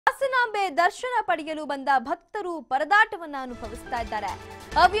ಹಾಸನಾಂಬೆ ದರ್ಶನ ಪಡೆಯಲು ಬಂದ ಭಕ್ತರು ಪರದಾಟವನ್ನ ಅನುಭವಿಸ್ತಾ ಇದ್ದಾರೆ.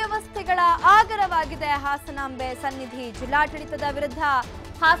 ಅವ್ಯವಸ್ಥೆಗಳ ಆಗರವಾಗಿದೆ ಹಾಸನಾಂಬೆ ಸನ್ನಿಧಿ. ಜಿಲ್ಲಾಡಳಿತದ ವಿರುದ್ಧ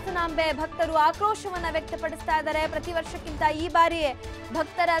ಹಾಸನಾಂಬೆ ಭಕ್ತರು ಆಕ್ರೋಶವನ್ನ ವ್ಯಕ್ತಪಡಿಸ್ತಾ ಇದ್ದಾರೆ. ಪ್ರತಿ ವರ್ಷಕ್ಕಿಂತ ಈ ಬಾರಿ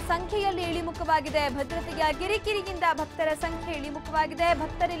ಭಕ್ತರ ಸಂಖ್ಯೆಯಲ್ಲಿ ಇಳಿಮುಖವಾಗಿದೆ. ಭದ್ರತೆಯ ಕಿರಿಕಿರಿಯಿಂದ ಭಕ್ತರ ಸಂಖ್ಯೆ ಇಳಿಮುಖವಾಗಿದೆ.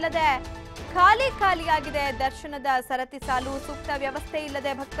 ಭಕ್ತರಿಲ್ಲದೆ ಖಾಲಿಯಾಗಿದೆ ದರ್ಶನದ ಸರತಿ ಸಾಲು. ಸೂಕ್ತ ವ್ಯವಸ್ಥೆ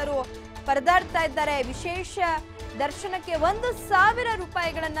ಇಲ್ಲದೆ ಭಕ್ತರು ಪರದಾಡ್ತಾ ಇದ್ದಾರೆ. ವಿಶೇಷ ದರ್ಶನಕ್ಕೆ 1,000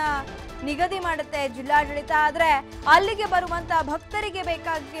 ರೂಪಾಯಿಗಳನ್ನ ನಿಗದಿ ಮಾಡುತ್ತೆ ಜಿಲ್ಲಾಡಳಿತ. ಆದ್ರೆ ಅಲ್ಲಿಗೆ ಬರುವಂತ ಭಕ್ತರಿಗೆ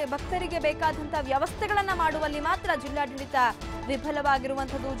ಬೇಕಾದಂತ ವ್ಯವಸ್ಥೆಗಳನ್ನ ಮಾಡುವಲ್ಲಿ ಮಾತ್ರ ಜಿಲ್ಲಾಡಳಿತ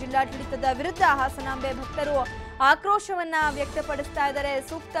ವಿಫಲವಾಗಿರುವಂತದ್ದು. ಜಿಲ್ಲಾಡಳಿತದ ವಿರುದ್ಧ ಹಾಸನಾಂಬೆ ಭಕ್ತರು ಆಕ್ರೋಶವನ್ನ ವ್ಯಕ್ತಪಡಿಸ್ತಾ ಇದ್ದಾರೆ.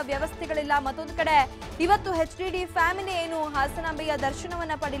 ಸೂಕ್ತ ವ್ಯವಸ್ಥೆಗಳಿಲ್ಲ. ಮತ್ತೊಂದು ಕಡೆ ಇವತ್ತು HDD ಫ್ಯಾಮಿಲಿ ಏನು ಹಾಸನಾಂಬೆಯ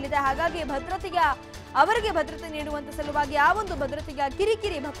ದರ್ಶನವನ್ನ ಪಡೆಯಲಿದೆ. ಹಾಗಾಗಿ ಅವರಿಗೆ ಭದ್ರತೆ ನೀಡುವಂತ ಸಲುವಾಗಿ ಆ ಒಂದು ಭದ್ರತೆಯ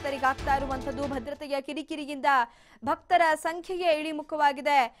ಕಿರಿಕಿರಿ ಭಕ್ತರಿಗೆ ಆಗ್ತಾ ಇರುವಂತದ್ದು. ಭದ್ರತೆಯ ಕಿರಿಕಿರಿಯಿಂದ ಭಕ್ತರ ಸಂಖ್ಯೆಗೆ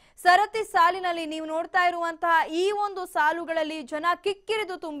ಇಳಿಮುಖವಾಗಿದೆ. ಸರತಿ ಸಾಲಿನಲ್ಲಿ ನೀವು ನೋಡ್ತಾ ಇರುವಂತಹ ಈ ಒಂದು ಸಾಲುಗಳಲ್ಲಿ ಜನ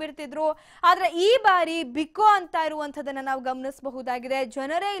ಕಿಕ್ಕಿರಿದು ತುಂಬಿರ್ತಿದ್ರು. ಆದ್ರೆ ಈ ಬಾರಿ ಬಿಕೋ ಅಂತ ಇರುವಂತದನ್ನ ನಾವು ಗಮನಿಸಬಹುದಾಗಿದೆ.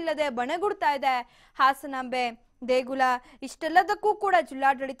 ಜನರೇ ಇಲ್ಲದೆ ಬಣಗುಡ್ತಾ ಇದೆ ಹಾಸನಾಂಬೆ ದೇಗುಲ. ಇಷ್ಟೆಲ್ಲದಕ್ಕೂ ಕೂಡ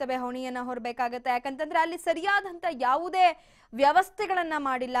ಜಿಲ್ಲಾಡಳಿತವೇ ಹೊಣೆಯನ್ನ ಹೊರಬೇಕಾಗತ್ತೆ. ಯಾಕಂತಂದ್ರೆ ಅಲ್ಲಿ ಸರಿಯಾದಂತ ಯಾವುದೇ ವ್ಯವಸ್ಥೆಗಳನ್ನ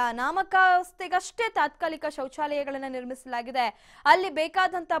ಮಾಡಿಲ್ಲ. ನಾಮಕಾವಸ್ಥೆಗಷ್ಟೇ ತಾತ್ಕಾಲಿಕ ಶೌಚಾಲಯಗಳನ್ನ ನಿರ್ಮಿಸಲಾಗಿದೆ. ಅಲ್ಲಿ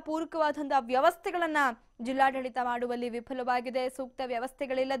ಬೇಕಾದಂತ ಪೂರಕವಾದಂತಹ ವ್ಯವಸ್ಥೆಗಳನ್ನ ಜಿಲ್ಲಾಡಳಿತ ಮಾಡುವಲ್ಲಿ ವಿಫಲವಾಗಿದೆ. ಸೂಕ್ತ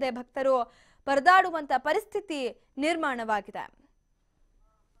ವ್ಯವಸ್ಥೆಗಳಿಲ್ಲದೆ ಭಕ್ತರು ಪರದಾಡುವಂತ ಪರಿಸ್ಥಿತಿ ನಿರ್ಮಾಣವಾಗಿದೆ.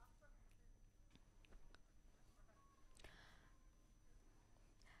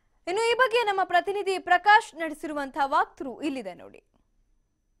 ಇನ್ನು ಈ ಬಗ್ಗೆ ನಮ್ಮ ಪ್ರತಿನಿಧಿ ಪ್ರಕಾಶ್ ನಡೆಸಿರುವಂತಹ ವಾಕ್ಥ್ರೂ ಇಲ್ಲಿದೆ ನೋಡಿ.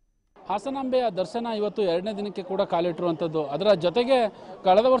 ಹಾಸನಾಂಬೆಯ ದರ್ಶನ ಇವತ್ತು 2ನೇ ದಿನಕ್ಕೆ ಕೂಡ ಕಾಲಿಟ್ಟಿರುವಂಥದ್ದು. ಅದರ ಜೊತೆಗೆ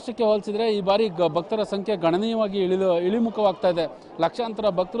ಕಳೆದ ವರ್ಷಕ್ಕೆ ಹೋಲಿಸಿದರೆ ಈ ಬಾರಿ ಭಕ್ತರ ಸಂಖ್ಯೆ ಗಣನೀಯವಾಗಿ ಇಳಿಮುಖವಾಗ್ತಾ ಇದೆ. ಲಕ್ಷಾಂತರ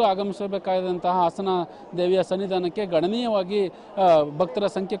ಭಕ್ತರು ಆಗಮಿಸಬೇಕಾದಂತಹ ಹಾಸನ ದೇವಿಯ ಸನ್ನಿಧಾನಕ್ಕೆ ಗಣನೀಯವಾಗಿ ಭಕ್ತರ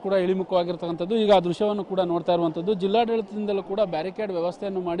ಸಂಖ್ಯೆ ಕೂಡ ಇಳಿಮುಖವಾಗಿರ್ತಕ್ಕಂಥದ್ದು. ಈಗ ಆ ದೃಶ್ಯವನ್ನು ಕೂಡ ನೋಡ್ತಾ ಇರುವಂಥದ್ದು. ಜಿಲ್ಲಾಡಳಿತದಿಂದಲೂ ಕೂಡ ಬ್ಯಾರಿಕೇಡ್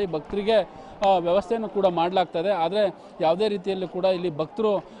ವ್ಯವಸ್ಥೆಯನ್ನು ಮಾಡಿ ಭಕ್ತರಿಗೆ ವ್ಯವಸ್ಥೆಯನ್ನು ಕೂಡ ಮಾಡಲಾಗ್ತದೆ. ಆದರೆ ಯಾವುದೇ ರೀತಿಯಲ್ಲಿ ಕೂಡ ಇಲ್ಲಿ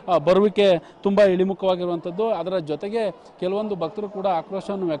ಭಕ್ತರು ಬರುವಿಕೆ ತುಂಬ ಇಳಿಮುಖವಾಗಿರುವಂಥದ್ದು. ಅದರ ಜೊತೆಗೆ ಕೆಲವೊಂದು ಭಕ್ತರು ಕೂಡ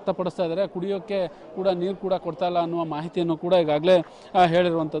ಆಕ್ರೋಶವನ್ನು ವ್ಯಕ್ತಪಡಿಸ್ತಾ ಇದ್ದಾರೆ. ಕುಡಿಯೋಕ್ಕೆ ಕೂಡ ನೀರು ಕೂಡ ಕೊಡ್ತಾ ಇಲ್ಲ ಅನ್ನುವ ಮಾಹಿತಿಯನ್ನು ಕೂಡ ಈಗಾಗಲೇ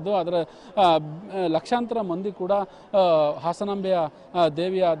ಹೇಳಿರುವಂಥದ್ದು. ಅದರ ಲಕ್ಷಾಂತರ ಮಂದಿ ಕೂಡ ಹಾಸನಾಂಬೆಯ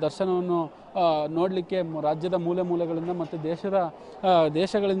ದೇವಿಯ ದರ್ಶನವನ್ನು ನೋಡಲಿಕ್ಕೆ ರಾಜ್ಯದ ಮೂಲೆಗಳಿಂದ ಮತ್ತು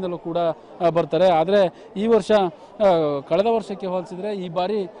ದೇಶಗಳಿಂದಲೂ ಕೂಡ ಬರ್ತಾರೆ. ಆದರೆ ಈ ವರ್ಷ ಕಳೆದ ವರ್ಷಕ್ಕೆ ಹೋಲಿಸಿದರೆ ಈ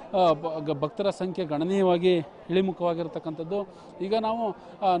ಬಾರಿ ಭಕ್ತರ ಸಂಖ್ಯೆ ಗಣನೀಯವಾಗಿ ಇಳಿಮುಖವಾಗಿರ್ತಕ್ಕಂಥದ್ದು. ಈಗ ನಾವು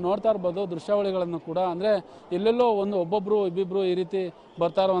ನೋಡ್ತಾ ಇರ್ಬೋದು ದೃಶ್ಯಾವಳಿಗಳನ್ನು ಕೂಡ. ಅಂದರೆ ಎಲ್ಲೆಲ್ಲೋ ಒಬ್ಬೊಬ್ಬರು ಇಬ್ಬಿಬ್ಬರು ಈ ರೀತಿ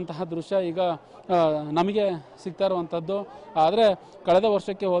ಬರ್ತಾ ಇರುವಂತಹ ದೃಶ್ಯ ಈಗ ನಮಗೆ ಸಿಗ್ತಾ ಇರುವಂಥದ್ದು. ಆದರೆ ಕಳೆದ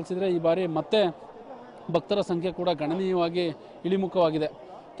ವರ್ಷಕ್ಕೆ ಹೋಲಿಸಿದರೆ ಈ ಬಾರಿ ಮತ್ತೆ ಭಕ್ತರ ಸಂಖ್ಯೆ ಕೂಡ ಗಣನೀಯವಾಗಿ ಇಳಿಮುಖವಾಗಿದೆ.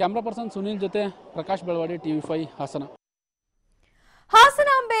 ಕ್ಯಾಮ್ರಾ ಪರ್ಸನ್ ಸುನೀಲ್ ಜೊತೆ ಪ್ರಕಾಶ್ ಬೆಳವಾಡಿ, TV5 ಹಾಸನ.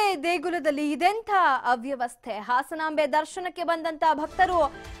 ಹಾಸನಾಂಬೆ ದೇಗುಲದಲ್ಲಿ ಇದೆಂಥ ಅವ್ಯವಸ್ಥೆ. ಹಾಸನಾಂಬೆ ದರ್ಶನಕ್ಕೆ ಬಂದಂತ ಭಕ್ತರು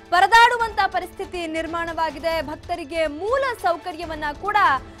ಪರದಾಡುವಂತ ಪರಿಸ್ಥಿತಿ ನಿರ್ಮಾಣವಾಗಿದೆ. ಭಕ್ತರಿಗೆ ಮೂಲ ಸೌಕರ್ಯವನ್ನ ಕೂಡ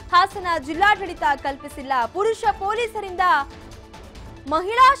ಹಾಸನ ಜಿಲ್ಲಾಡಳಿತ ಕಲ್ಪಿಸಿಲ್ಲ. ಪುರುಷ ಪೊಲೀಸರಿಂದ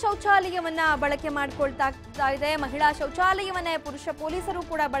ಮಹಿಳಾ ಶೌಚಾಲಯವನ್ನ ಬಳಕೆ ಮಾಡಿಕೊಳ್ತಾ ಇದೆ. ಮಹಿಳಾ ಶೌಚಾಲಯವನ್ನೇ ಪುರುಷ ಪೊಲೀಸರು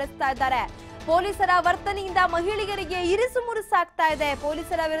ಕೂಡ ಬಳಸ್ತಾ ಇದ್ದಾರೆ. ಪೊಲೀಸರ ವರ್ತನೆಯಿಂದ ಮಹಿಳೆಯರಿಗೆ ಇರಿಸು ಮುರುಸಾಗ್ತಾ ಇದೆ.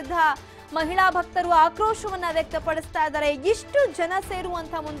 ಪೊಲೀಸರ ವಿರುದ್ಧ ಮಹಿಳಾ ಭಕ್ತರು ಆಕ್ರೋಶವನ್ನ ವ್ಯಕ್ತಪಡಿಸ್ತಾ ಇದ್ದಾರೆ. ಇಷ್ಟು ಜನ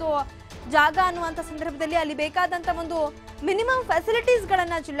ಸೇರುವಂತ ಒಂದು ಜಾಗ ಅನ್ನುವಂತ ಸಂದರ್ಭದಲ್ಲಿ ಅಲ್ಲಿ ಬೇಕಾದಂತ ಒಂದು ಮಿನಿಮಮ್ ಫೆಸಿಲಿಟೀಸ್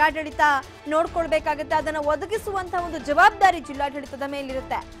ಗಳನ್ನ ಜಿಲ್ಲಾಡಳಿತ ನೋಡ್ಕೊಳ್ಬೇಕಾಗುತ್ತೆ. ಅದನ್ನ ಒದಗಿಸುವಂತ ಒಂದು ಜವಾಬ್ದಾರಿ ಜಿಲ್ಲಾಡಳಿತದ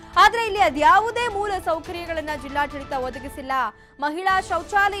ಮೇಲಿರುತ್ತೆ. ಆದ್ರೆ ಇಲ್ಲಿ ಅದ್ಯಾವುದೇ ಮೂಲ ಸೌಕರ್ಯಗಳನ್ನ ಜಿಲ್ಲಾಡಳಿತ ಒದಗಿಸಿಲ್ಲ. ಮಹಿಳಾ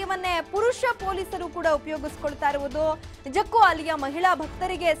ಶೌಚಾಲಯವನ್ನೇ ಪುರುಷ ಪೊಲೀಸರು ಕೂಡ ಉಪಯೋಗಿಸಿಕೊಳ್ತಾ ಇರುವುದು ನಿಜಕ್ಕೂ ಅಲ್ಲಿಯ ಮಹಿಳಾ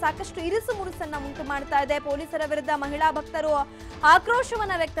ಭಕ್ತರಿಗೆ ಸಾಕಷ್ಟು ಇರಿಸು ಮುರುಸನ್ನ ಉಂಟು ಮಾಡ್ತಾ ಇದೆ. ಪೊಲೀಸರ ವಿರುದ್ಧ ಮಹಿಳಾ ಭಕ್ತರು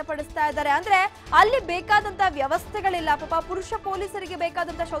ಆಕ್ರೋಶವನ್ನ ವ್ಯಕ್ತಪಡಿಸ್ತಾ ಇದ್ದಾರೆ. ಅಂದ್ರೆ ಅಲ್ಲಿ ಬೇಕಾದಂತ ವ್ಯವಸ್ಥೆಗಳಿಲ್ಲ. ಪಾಪ ಪುರುಷ ಪೊಲೀಸರಿಗೆ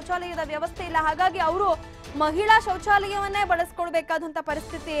ಬೇಕಾದಂತ ಶೌಚಾಲಯದ ವ್ಯವಸ್ಥೆ ಇಲ್ಲ. ಹಾಗಾಗಿ ಅವರು ಮಹಿಳಾ ಶೌಚಾಲಯವನ್ನೇ ಬಳಸ್ಕೊಳ್ಬೇಕಾದಂತ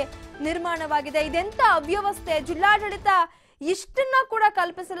ಪರಿಸ್ಥಿತಿ ನಿರ್ಮಾಣವಾಗಿದೆ. ಇದೆಂತ ಅವ್ಯವಸ್ಥೆ. ಜಿಲ್ಲಾಡಳಿತ ಇಷ್ಟನ್ನ ಕೂಡ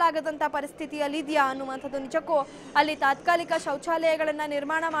ಕಲ್ಪಿಸಲಾಗದಂತ ಪರಿಸ್ಥಿತಿಯಲ್ಲಿ ಇದೆಯಾ ಅನ್ನುವಂಥದ್ದು ನಿಜಕ್ಕೂ ಅಲ್ಲಿ ತಾತ್ಕಾಲಿಕ ಶೌಚಾಲಯಗಳನ್ನ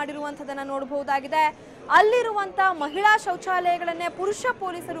ನಿರ್ಮಾಣ ಮಾಡಿರುವಂಥದ್ದನ್ನ ನೋಡಬಹುದಾಗಿದೆ. ಅಲ್ಲಿರುವಂತ ಮಹಿಳಾ ಶೌಚಾಲಯಗಳನ್ನೇ ಪುರುಷ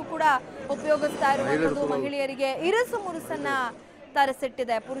ಪೊಲೀಸರು ಕೂಡ ಉಪಯೋಗಿಸ್ತಾ ಇರುವಂಥದ್ದು ಮಹಿಳೆಯರಿಗೆ ಇರಿಸು ಮುರುಸನ್ನ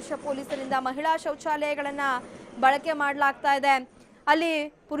ತರಿಸಿಟ್ಟಿದೆ. ಪುರುಷ ಪೊಲೀಸರಿಂದ ಮಹಿಳಾ ಶೌಚಾಲಯಗಳನ್ನ ಬಳಕೆ ಮಾಡಲಾಗ್ತಾ ಇದೆ. ಅಲ್ಲಿ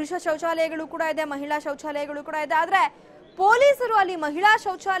ಪುರುಷ ಶೌಚಾಲಯಗಳು ಕೂಡ ಇದೆ, ಮಹಿಳಾ ಶೌಚಾಲಯಗಳು ಕೂಡ ಇದೆ. ಆದ್ರೆ ಪೊಲೀಸರು ಅಲ್ಲಿ ಮಹಿಳಾ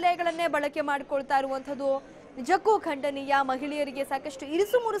ಶೌಚಾಲಯಗಳನ್ನೇ ಬಳಕೆ ಮಾಡಿಕೊಳ್ತಾ ಇರುವಂಥದ್ದು ನಿಜಕ್ಕೂ ಖಂಡನೀಯ. ಮಹಿಳೆಯರಿಗೆ ಸಾಕಷ್ಟು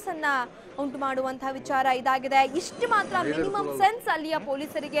ಇರಿಸು ಮುರುಸನ್ನ ಉಂಟು ಮಾಡುವಂತಹ ವಿಚಾರ ಇದಾಗಿದೆ. ಇಷ್ಟು ಮಾತ್ರ ಮಿನಿಮಮ್ ಸೆನ್ಸ್ ಅಲ್ಲಿಯ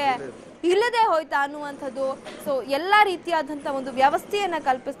ಪೊಲೀಸರಿಗೆ ಇಲ್ಲದೆ ಹೋಯ್ತಾ ಅನ್ನುವಂಥದ್ದು. ಸೊ ಎಲ್ಲ ರೀತಿಯಾದಂಥ ಒಂದು ವ್ಯವಸ್ಥೆಯನ್ನ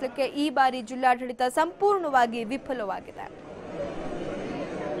ಕಲ್ಪಿಸಲಿಕ್ಕೆ ಈ ಬಾರಿ ಜಿಲ್ಲಾಡಳಿತ ಸಂಪೂರ್ಣವಾಗಿ ವಿಫಲವಾಗಿದೆ.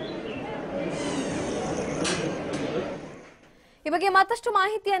 ಈ ಈ ಬಗ್ಗೆ ಮತ್ತಷ್ಟು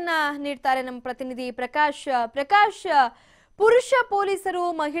ಮಾಹಿತಿಯನ್ನ ನೀಡ್ತಾರೆ ನಮ್ಮ ಪ್ರತಿನಿಧಿ ಪ್ರಕಾಶ್. ಪ್ರಕಾಶ್, ಪುರುಷ ಪೊಲೀಸರು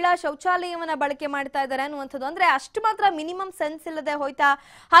ಮಹಿಳಾ ಶೌಚಾಲಯವನ್ನ ಬಳಕೆ ಮಾಡ್ತಾ ಇದ್ದಾರೆ ಅನ್ನುವಂಥದ್ದು, ಅಂದ್ರೆ ಅಷ್ಟು ಮಾತ್ರ ಮಿನಿಮಮ್ ಸೆನ್ಸ್ ಇಲ್ಲದೆ ಹೋಯ್ತಾ,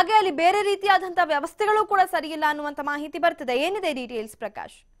 ಹಾಗೆ ಅಲ್ಲಿ ಬೇರೆ ರೀತಿಯಾದಂತಹ ವ್ಯವಸ್ಥೆಗಳು ಕೂಡ ಸರಿಯಿಲ್ಲ ಅನ್ನುವಂತ ಮಾಹಿತಿ ಬರ್ತಿದೆ. ಏನಿದೆ ಡೀಟೇಲ್ಸ್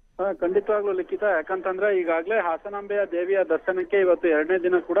ಪ್ರಕಾಶ್? ಖಂಡಿತವಾಗ್ಲೂ ಲಿಖಿತ, ಯಾಕಂತಂದ್ರೆ ಈಗಾಗಲೇ ಹಾಸನಾಂಬೆಯ ದೇವಿಯ ದರ್ಶನಕ್ಕೆ ಇವತ್ತು 2ನೇ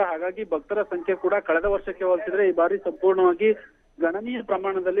ದಿನ ಕೂಡ. ಹಾಗಾಗಿ ಭಕ್ತರ ಸಂಖ್ಯೆ ಕೂಡ ಕಳೆದ ವರ್ಷಕ್ಕೆ ಹೋಲಿಸಿದ್ರೆ ಈ ಬಾರಿ ಸಂಪೂರ್ಣವಾಗಿ ಗಣನೀಯ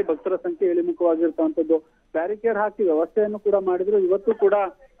ಪ್ರಮಾಣದಲ್ಲಿ ಭಕ್ತರ ಸಂಖ್ಯೆ ಇಳಿಮುಖವಾಗಿರ್ತಕ್ಕಂಥದ್ದು. ಬ್ಯಾರಿಕೇಡ್ ಹಾಕಿ ವ್ಯವಸ್ಥೆಯನ್ನು ಕೂಡ ಮಾಡಿದ್ರು. ಇವತ್ತು ಕೂಡ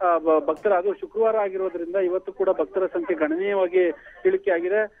ಭಕ್ತರ, ಅದು ಶುಕ್ರವಾರ ಆಗಿರೋದ್ರಿಂದ ಇವತ್ತು ಕೂಡ ಭಕ್ತರ ಸಂಖ್ಯೆ ಗಣನೀಯವಾಗಿ ಇಳಿಕೆ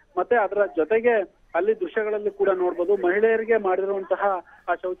ಆಗಿದೆ. ಮತ್ತೆ ಅದರ ಜೊತೆಗೆ ಅಲ್ಲಿ ದೃಶ್ಯಗಳಲ್ಲಿ ಕೂಡ ನೋಡ್ಬೋದು, ಮಹಿಳೆಯರಿಗೆ ಮಾಡಿರುವಂತಹ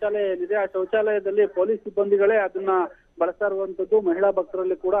ಆ ಶೌಚಾಲಯ ಏನಿದೆ, ಆ ಶೌಚಾಲಯದಲ್ಲಿ ಪೊಲೀಸ್ ಸಿಬ್ಬಂದಿಗಳೇ ಅದನ್ನ ಬಳಸ್ತಾ ಇರುವಂತದ್ದು ಮಹಿಳಾ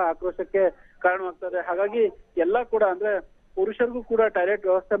ಭಕ್ತರಲ್ಲಿ ಕೂಡ ಆಕ್ರೋಶಕ್ಕೆ ಕಾರಣವಾಗ್ತದೆ. ಹಾಗಾಗಿ ಎಲ್ಲ ಕೂಡ, ಅಂದ್ರೆ ಪುರುಷರಿಗೂ ಕೂಡ ಟಾಯ್ಲೆಟ್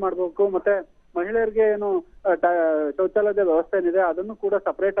ವ್ಯವಸ್ಥೆ ಮಾಡ್ಬೇಕು, ಮತ್ತೆ ಮಹಿಳೆಯರಿಗೆ ಏನು ಶೌಚಾಲಯದ ವ್ಯವಸ್ಥೆ ಏನಿದೆ ಅದನ್ನು ಕೂಡ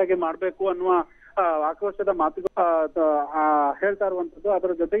ಸಪರೇಟ್ ಆಗಿ ಮಾಡ್ಬೇಕು ಅನ್ನುವ ಆಕ್ರೋಶದ ಮಾತುಗಳು ಹೇಳ್ತಾ ಇರುವಂತದ್ದು.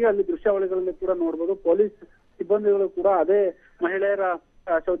 ಅದರ ಜೊತೆಗೆ ಅಲ್ಲಿ ದೃಶ್ಯಾವಳಿಗಳಲ್ಲಿ ಕೂಡ ನೋಡ್ಬೋದು, ಪೊಲೀಸ್ ಸಿಬ್ಬಂದಿಗಳು ಕೂಡ ಅದೇ ಮಹಿಳೆಯರ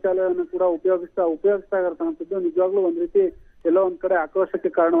ಶೌಚಾಲಯವನ್ನು ಕೂಡ ಉಪಯೋಗಿಸ್ತಾ ಇರತಕ್ಕಂಥದ್ದು ನಿಜವಾಗ್ಲೂ ಒಂದ್ ರೀತಿ ಎಲ್ಲೋ ಒಂದ್ ಕಡೆ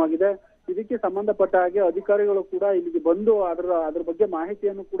ಆಕ್ರೋಶಕ್ಕೆ ಕಾರಣವಾಗಿದೆ. ಇದಕ್ಕೆ ಸಂಬಂಧಪಟ್ಟ ಹಾಗೆ ಅಧಿಕಾರಿಗಳು ಕೂಡ ಇಲ್ಲಿಗೆ ಬಂದು ಅದ್ರ ಬಗ್ಗೆ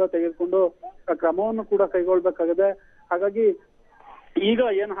ಮಾಹಿತಿಯನ್ನು ಕೂಡ ತೆಗೆದುಕೊಂಡು ಕ್ರಮವನ್ನು ಕೂಡ ಕೈಗೊಳ್ಬೇಕಾಗಿದೆ. ಹಾಗಾಗಿ ಈಗ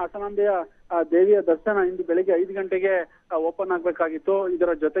ಏನು ಹಾಸನಾಂಬೆಯ ದೇವಿಯ ದರ್ಶನ ಇಂದು ಬೆಳಿಗ್ಗೆ 5 ಗಂಟೆಗೆ ಓಪನ್ ಆಗ್ಬೇಕಾಗಿತ್ತು.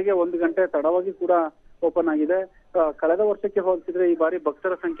 ಇದರ ಜೊತೆಗೆ 1 ಗಂಟೆ ತಡವಾಗಿ ಕೂಡ ಓಪನ್ ಆಗಿದೆ. ಕಳೆದ ವರ್ಷಕ್ಕೆ ಹೋಲಿಸಿದ್ರೆ ಈ ಬಾರಿ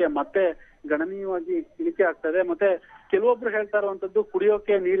ಭಕ್ತರ ಸಂಖ್ಯೆ ಮತ್ತೆ ಗಣನೀಯವಾಗಿ ಇಳಿಕೆ ಆಗ್ತದೆ. ಮತ್ತೆ ಕೆಲವೊಬ್ರು ಹೇಳ್ತಾ ಇರುವಂತದ್ದು,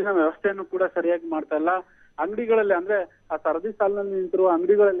 ಕುಡಿಯೋಕೆ ನೀರಿನ ವ್ಯವಸ್ಥೆಯನ್ನು ಕೂಡ ಸರಿಯಾಗಿ ಮಾಡ್ತಾ ಇಲ್ಲ. ಅಂಗಡಿಗಳಲ್ಲಿ, ಅಂದ್ರೆ ಆ ಸರದಿ ಸಾಲಿನಲ್ಲಿ ನಿಂತಿರುವ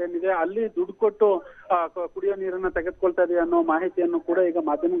ಅಂಗಡಿಗಳಲ್ಲಿ ಏನಿದೆ ಅಲ್ಲಿ ದುಡ್ಡು ಕೊಟ್ಟು ಕುಡಿಯೋ ನೀರನ್ನ ತೆಗೆದುಕೊಳ್ತಾ ಇದೆ ಅನ್ನೋ ಮಾಹಿತಿಯನ್ನು ಕೂಡ ಈಗ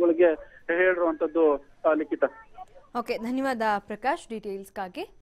ಮಾಧ್ಯಮಗಳಿಗೆ ಹೇಳಿರುವಂತದ್ದು ಲಿಖಿತ. ಓಕೆ, ಧನ್ಯವಾದ ಪ್ರಕಾಶ್ ಡೀಟೇಲ್ಸ್ಗಾಗಿ.